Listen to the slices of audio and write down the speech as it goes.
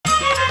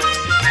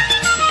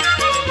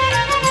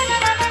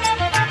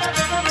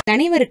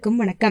அனைவருக்கும்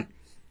வணக்கம்.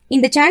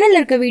 இந்த சேனல்ல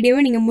இருக்க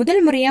வீடியோவை நீங்க முதல்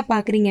முறையா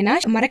பாக்குறீங்கன்னா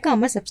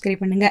மறக்காம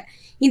சப்ஸ்கிரைப் பண்ணுங்க.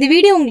 இந்த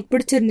வீடியோ உங்களுக்கு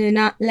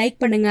பிடிச்சிருந்ததுன்னா லைக்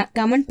பண்ணுங்க,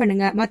 கமெண்ட்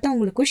பண்ணுங்க,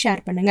 மத்தவங்களுக்கும்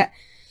ஷேர் பண்ணுங்க.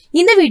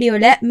 இந்த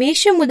வீடியோல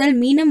மேஷம் முதல்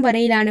மீனம்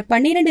வரையிலான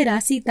 12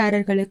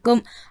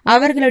 ராசிதாரர்களுக்கும்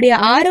அவர்களுடைய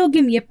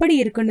ஆரோக்கியம் எப்படி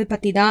இருக்குன்னு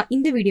பத்தி தான்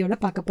இந்த வீடியோல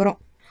பார்க்க போறோம்.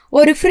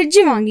 ஒரு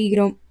ஃப்ரிட்ஜ்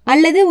வாங்குகிறோம்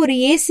அல்லது ஒரு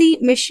ஏசி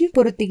மெஷின்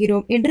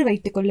பொருத்துகிறோம் என்று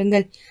வைத்துக்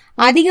கொள்ளுங்கள்.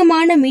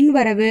 அதிகமான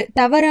மின்வரவு,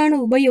 தவறான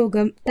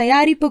உபயோகம்,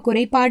 தயாரிப்பு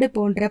குறைபாடு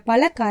போன்ற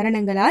பல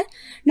காரணங்களால்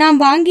நாம்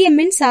வாங்கிய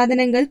மின்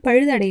சாதனங்கள்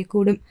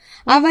பழுதடையக்கூடும்.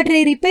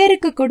 அவற்றை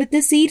ரிப்பேருக்கு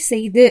கொடுத்து சீர்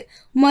செய்து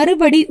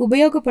மறுபடி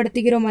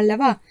உபயோகப்படுத்துகிறோம்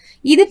அல்லவா?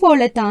 இது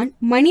போலத்தான்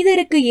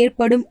மனிதருக்கு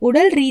ஏற்படும்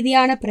உடல்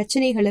ரீதியான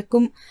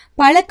பிரச்சனைகளுக்கும்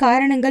பல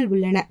காரணங்கள்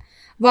உள்ளன.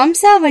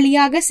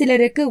 வம்சாவளியாக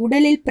சிலருக்கு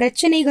உடலில்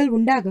பிரச்சனைகள்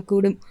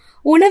உண்டாகக்கூடும்.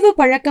 உணவு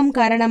பழக்கம்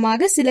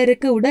காரணமாக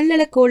சிலருக்கு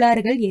உடல்நல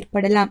கோளாறுகள்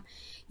ஏற்படலாம்.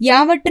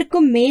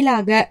 யாவற்றுக்கும்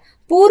மேலாக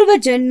பூர்வ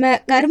ஜென்ம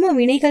கர்ம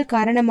வினைகள்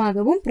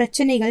காரணமாகவும்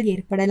பிரச்சனைகள்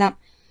ஏற்படலாம்.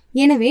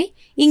 எனவே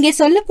இங்கே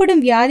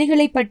சொல்லப்படும்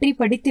வியாதிகளை பற்றி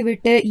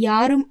படித்துவிட்டு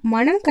யாரும்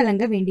மனம்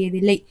கலங்க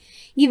வேண்டியதில்லை.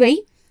 இவை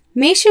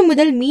மேஷம்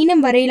முதல்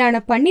மீனம் வரையிலான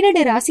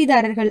 12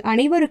 ராசிதாரர்கள்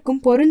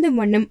அனைவருக்கும் பொருந்தும்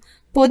வண்ணம்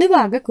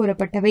பொதுவாக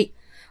கூறப்பட்டவை.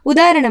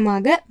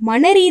 உதாரணமாக,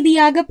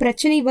 மனரீதியாக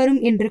பிரச்சனை வரும்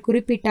என்று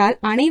குறிப்பிட்டால்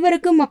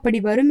அனைவருக்கும் அப்படி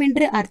வரும்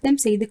என்று அர்த்தம்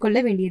செய்து கொள்ள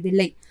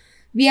வேண்டியதில்லை.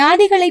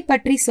 வியாதிகளை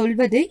பற்றி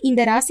சொல்வது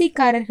இந்த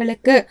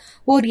ராசிக்காரர்களுக்கு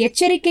ஓர்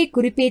எச்சரிக்கை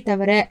குறிப்பே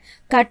தவிர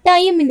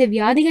கட்டாயம் இந்த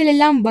வியாதிகள்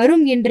எல்லாம்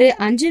வரும் என்று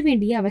அஞ்ச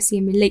வேண்டிய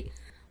அவசியமில்லை.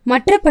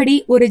 மற்றபடி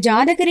ஒரு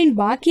ஜாதகரின்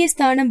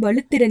பாக்கியஸ்தானம்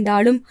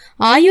வலுத்திருந்தாலும்,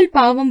 ஆயுள்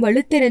பாவம்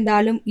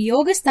வலுத்திருந்தாலும்,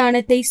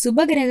 யோகஸ்தானத்தை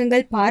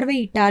சுபகிரகங்கள்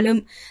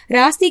பார்வையிட்டாலும்,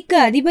 ராசிக்கு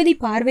அதிபதி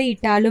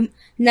பார்வையிட்டாலும்,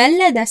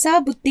 நல்ல தசா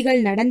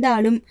புத்திகள்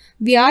நடந்தாலும்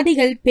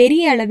வியாதிகள்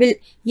பெரிய அளவில்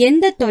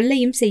எந்த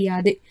தொல்லையும்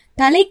செய்யாது.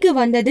 தலைக்கு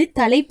வந்தது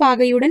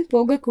தலைப்பாகையுடன்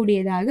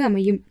போகக்கூடியதாக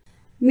அமையும்.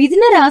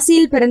 மிதுன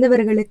ராசியில்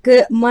பிறந்தவர்களுக்கு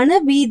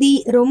மனபீதி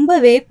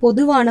ரொம்பவே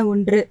பொதுவான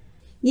ஒன்று.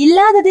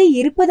 இல்லாததை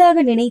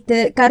இருப்பதாக நினைத்து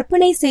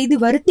கற்பனை செய்து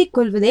வருத்திக்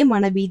கொள்வதே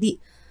மனபீதி.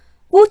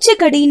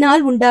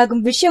 பூச்சிக்கடியினால்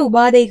உண்டாகும் விஷ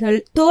உபாதைகள்,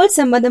 தோல்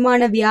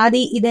சம்பந்தமான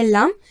வியாதி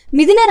இதெல்லாம்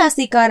மிதுன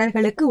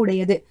ராசிக்காரர்களுக்கு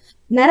உடையது.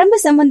 நரம்பு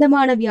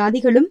சம்பந்தமான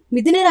வியாதிகளும்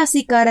மிதுன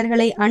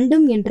ராசிக்காரர்களை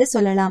அண்டும் என்று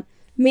சொல்லலாம்.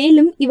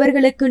 மேலும்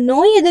இவர்களுக்கு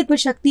நோய் எதிர்ப்பு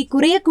சக்தி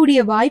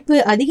குறையக்கூடிய வாய்ப்பு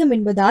அதிகம்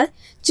என்பதால்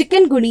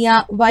சிக்கன் குனியா,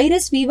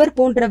 வைரஸ் ஃபீவர்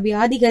போன்ற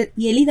வியாதிகள்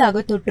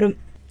எளிதாக தொற்றும்.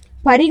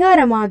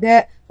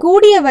 பரிகாரமாக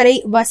கூடியவரை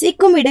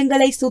வசிக்கும்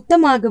இடங்களை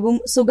சுத்தமாகவும்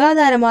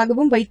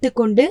சுகாதாரமாகவும்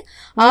வைத்துக்கொண்டு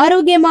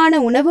ஆரோக்கியமான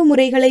உணவு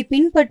முறைகளை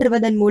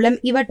பின்பற்றுவதன் மூலம்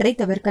இவற்றை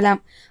தவிர்க்கலாம்.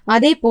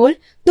 அதேபோல்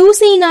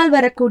தூசியினால்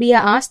வரக்கூடிய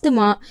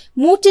ஆஸ்துமா,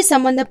 மூச்சு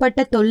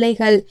சம்பந்தப்பட்ட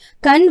தொல்லைகள்,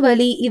 கண்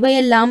வலி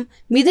இவையெல்லாம்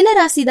மிதுன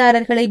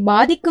ராசிதாரர்களை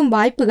பாதிக்கும்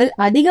வாய்ப்புகள்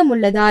அதிகம்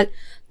உள்ளதால்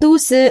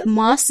தூசு,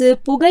 மாசு,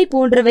 புகை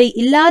போன்றவை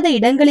இல்லாத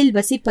இடங்களில்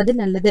வசிப்பது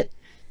நல்லது.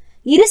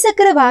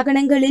 இருசக்கர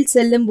வாகனங்களில்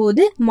செல்லும்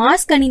போது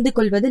மாஸ்க் அணிந்து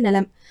கொள்வது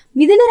நலம்.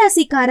 மிதுன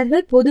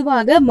ராசிக்காரர்கள்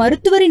பொதுவாக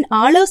மருத்துவரின்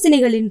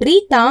ஆலோசனைகளின்றி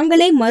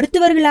தாங்களே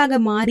மருத்துவர்களாக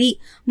மாறி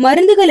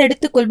மருந்துகள்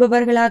எடுத்துக்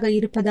கொள்பவர்களாக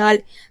இருப்பதால்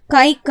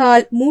கை,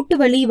 கால், மூட்டு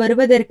வலி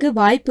வருவதற்கு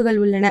வாய்ப்புகள்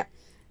உள்ளன.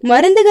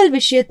 மருந்துகள்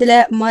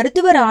விஷயத்துல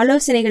மருத்துவர்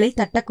ஆலோசனைகளை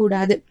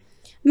தட்டக்கூடாது.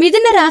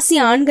 மிதுன ராசி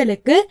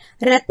ஆண்களுக்கு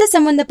இரத்த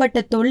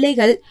சம்பந்தப்பட்ட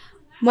தொல்லைகள்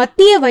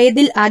மத்திய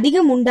வயதில்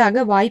அதிகம்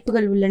உண்டாக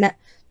வாய்ப்புகள் உள்ளன.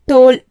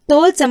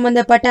 தோல்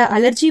சம்பந்தப்பட்ட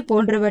அலர்ஜி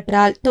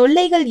போன்றவற்றால்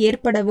தொல்லைகள்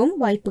ஏற்படவும்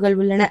வாய்ப்புகள்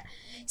உள்ளன.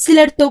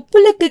 சிலர்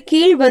தொப்புளுக்கு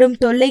கீழ் வரும்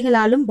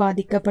தொல்லைகளாலும்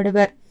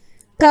பாதிக்கப்படுவர்.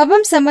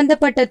 கபம்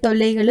சம்பந்தப்பட்ட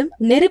தொல்லைகளும்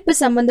நெருப்பு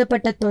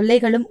சம்பந்தப்பட்ட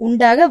தொல்லைகளும்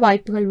உண்டாக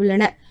வாய்ப்புகள்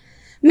உள்ளன.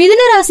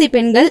 மிதுன ராசி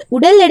பெண்கள்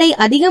உடல் எடை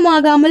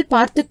அதிகமாகாமல்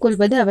பார்த்துக்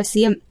கொள்வது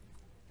அவசியம்.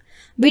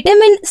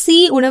 விட்டமின் சி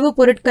உணவுப்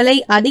பொருட்களை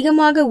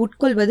அதிகமாக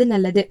உட்கொள்வது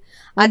நல்லது.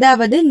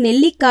 அதாவது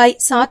நெல்லிக்காய்,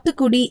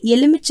 சாத்துக்குடி,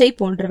 எலுமிச்சை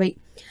போன்றவை.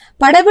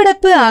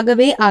 படபடப்பு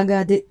ஆகவே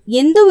ஆகாது.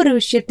 எந்த ஒரு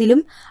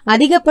விஷயத்திலும்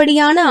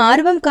அதிகப்படியான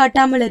ஆர்வம்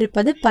காட்டாமல்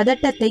இருப்பது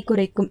பதட்டத்தை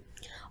குறைக்கும்.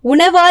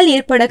 உணவால்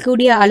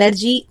ஏற்படக்கூடிய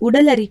அலர்ஜி,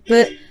 உடலரிப்பு,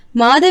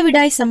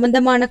 மாதவிடாய்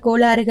சம்பந்தமான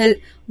கோளாறுகள்,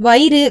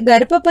 வயிறு,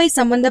 கர்ப்பப்பை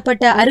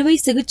சம்பந்தப்பட்ட அறுவை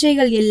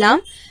சிகிச்சைகள்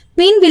எல்லாம்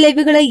பின்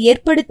விளைவுகளை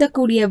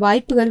ஏற்படுத்தக்கூடிய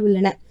வாய்ப்புகள்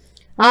உள்ளன.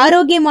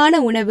 ஆரோக்கியமான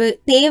உணவு,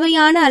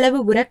 தேவையான அளவு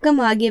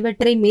உறக்கம்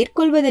ஆகியவற்றை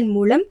மேற்கொள்வதன்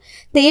மூலம்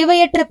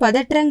தேவையற்ற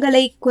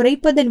பதற்றங்களை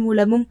குறைப்பதன்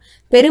மூலமும்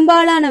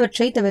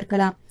பெரும்பாலானவற்றை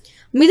தவிர்க்கலாம்.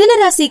 மிதுன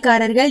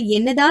ராசிக்காரர்கள்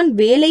என்னதான்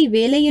வேலை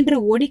வேலை என்று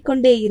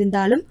ஓடிக்கொண்டே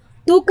இருந்தாலும்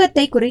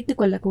தூக்கத்தை குறைத்துக்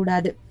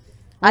கொள்ளக்கூடாது.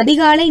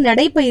 அதிகாலை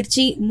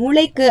நடைபயிற்சி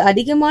மூளைக்கு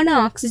அதிகமான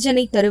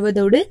ஆக்சிஜனை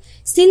தருவதோடு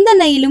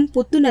சிந்தனையிலும்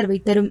புத்துணர்வை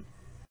தரும்.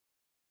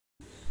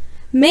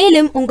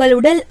 மேலும் உங்கள்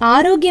உடல்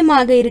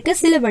ஆரோக்கியமாக இருக்க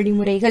சில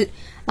வழிமுறைகள்.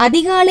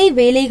 அதிகாலை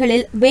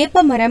வேளைகளில்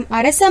வேப்பமரம்,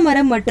 அரச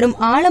மரம் மற்றும்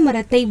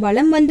ஆலமரத்தை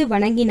வலம் வந்து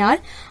வணங்கினால்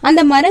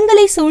அந்த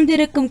மரங்களை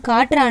சூழ்ந்திருக்கும்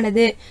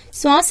காற்றானது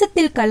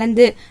சுவாசத்தில்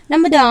கலந்து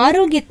நமது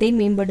ஆரோக்கியத்தை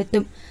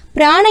மேம்படுத்தும்.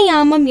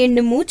 பிராணயாமம்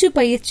என்னும் மூச்சு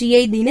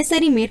பயிற்சியை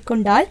தினசரி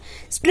மேற்கொண்டால்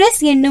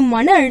ஸ்ட்ரெஸ் என்னும்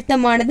மன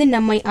அழுத்தமானது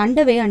நம்மை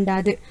அண்டவே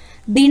அண்டாது.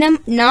 தினம்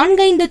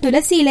 4-5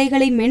 துளசி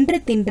இலைகளை மென்று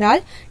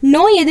தின்றால்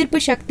நோய் எதிர்ப்பு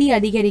சக்தி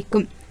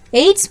அதிகரிக்கும்.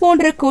 எய்ட்ஸ்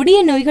போன்ற கொடிய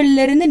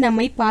நோய்களிலிருந்து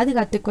நம்மை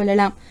பாதுகாத்துக்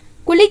கொள்ளலாம்.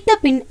 குளித்த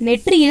பின்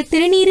நெற்றியில்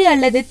திருநீரு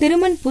அல்லது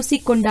திருமண்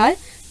பூசிக்கொண்டால்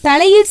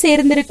தலையில்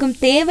சேர்ந்திருக்கும்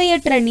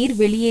தேவையற்ற நீர்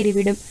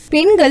வெளியேறிவிடும்.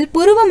 பெண்கள்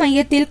புருவ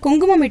மையத்தில்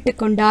குங்குமம் இட்டுக்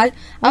கொண்டால்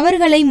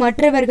அவர்களை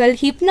மற்றவர்கள்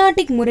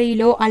ஹிப்னாட்டிக்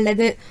முறையிலோ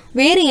அல்லது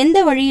வேறு எந்த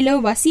வழியிலோ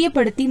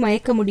வசியப்படுத்தி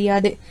மயக்க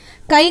முடியாது.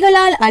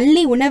 கைகளால்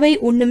அள்ளி உணவை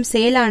உண்ணும்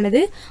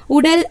செயலானது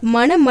உடல்,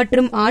 மனம்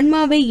மற்றும்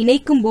ஆன்மாவை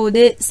இணைக்கும்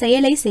போது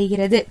செயலை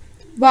செய்கிறது.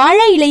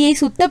 வாழை இலையை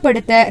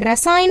சுத்தப்படுத்த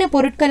ரசாயன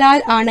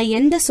பொருட்களால் ஆன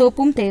எந்த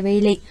சோப்பும்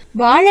தேவையில்லை.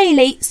 வாழை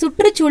இலை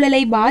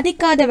சுற்றுச்சூழலை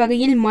பாதிக்காத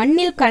வகையில்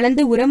மண்ணில்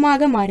கலந்து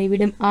உரமாக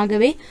மாறிவிடும்.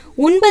 ஆகவே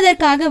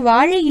உண்பதற்காக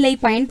வாழை இலை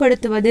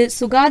பயன்படுத்துவது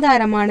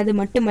சுகாதாரமானது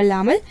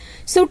மட்டுமல்லாமல்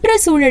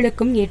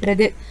சுற்றுச்சூழலுக்கும்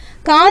ஏற்றது.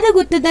 காது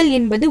குத்துதல்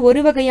என்பது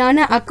ஒரு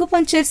வகையான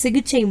அக்குபஞ்சர்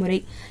சிகிச்சை முறை.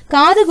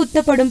 காது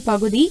குத்தப்படும்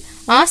பகுதி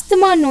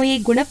ஆஸ்துமா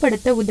நோயை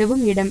குணப்படுத்த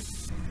உதவும் இடம்.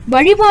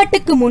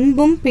 வழிபாட்டுக்கு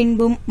முன்பும்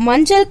பின்பும்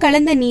மஞ்சள்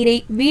கலந்த நீரை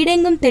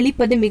வீடெங்கும்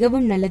தெளிப்பது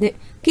மிகவும் நல்லது.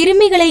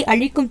 கிருமிகளை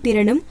அழிக்கும்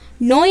திறனும்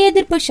நோய்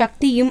எதிர்ப்பு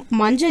சக்தியும்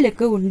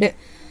மஞ்சளுக்கு உண்டு.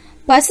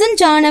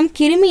 பசுஞ்சாணம்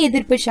கிருமி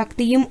எதிர்ப்பு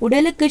சக்தியும்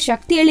உடலுக்கு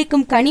சக்தி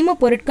அளிக்கும் கனிம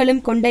பொருட்களும்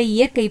கொண்ட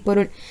இயற்கை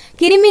பொருள்.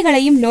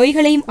 கிருமிகளையும்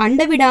நோய்களையும்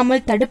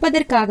அண்டவிடாமல்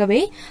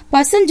தடுப்பதற்காகவே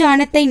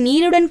பசுஞ்சாணத்தை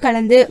நீருடன்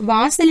கலந்து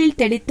வாசலில்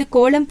தெளித்து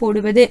கோலம்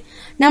போடுவது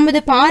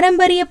நமது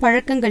பாரம்பரிய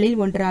பழக்கங்களில்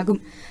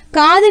ஒன்றாகும்.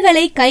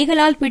 காதுகளை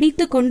கைகளால்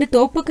பிடித்து கொண்டு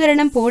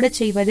தோப்புக்கரணம் போடச்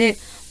செய்வது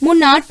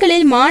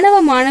முன்னாட்களில் மாணவ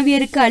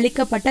மாணவியருக்கு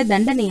அளிக்கப்பட்ட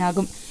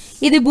தண்டனையாகும்.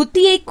 இது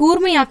புத்தியை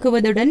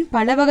கூர்மையாக்குவதுடன்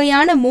பல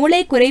வகையான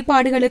மூளை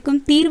குறைபாடுகளுக்கும்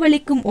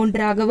தீர்வளிக்கும்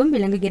ஒன்றாகவும்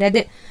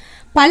விளங்குகிறது.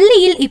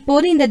 பள்ளியில்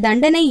இப்போது இந்த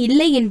தண்டனை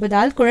இல்லை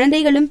என்பதால்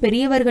குழந்தைகளும்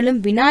பெரியவர்களும்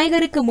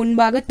விநாயகருக்கு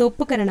முன்பாக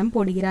தோப்புக்கரணம்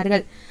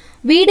போடுகிறார்கள்.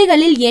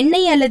 வீடுகளில்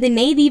எண்ணெய் அல்லது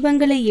நெய்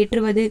தீபங்களை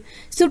ஏற்றுவது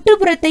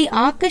சுற்றுப்புறத்தை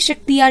ஆக்க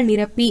சக்தியால்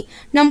நிரப்பி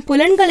நம்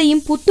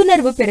புலன்களையும்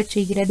புத்துணர்வு பெறச்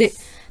செய்கிறது.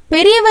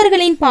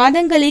 பெரியவர்களின்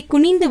பாதங்களை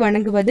குனிந்து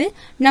வணங்குவது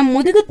நம்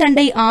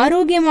முதுகுத்தண்டை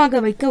ஆரோக்கியமாக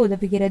வைக்க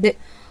உதவுகிறது.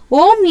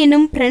 ஓம்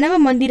எனும் பிரணவ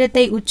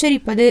மந்திரத்தை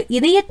உச்சரிப்பது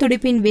இதய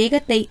துடிப்பின்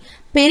வேகத்தை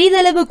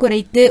பெரிதளவு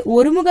குறைத்து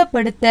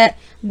ஒருமுகப்படுத்த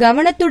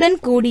கவனத்துடன்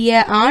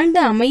கூடிய ஆழ்ந்த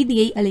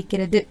அமைதியை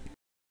அளிக்கிறது.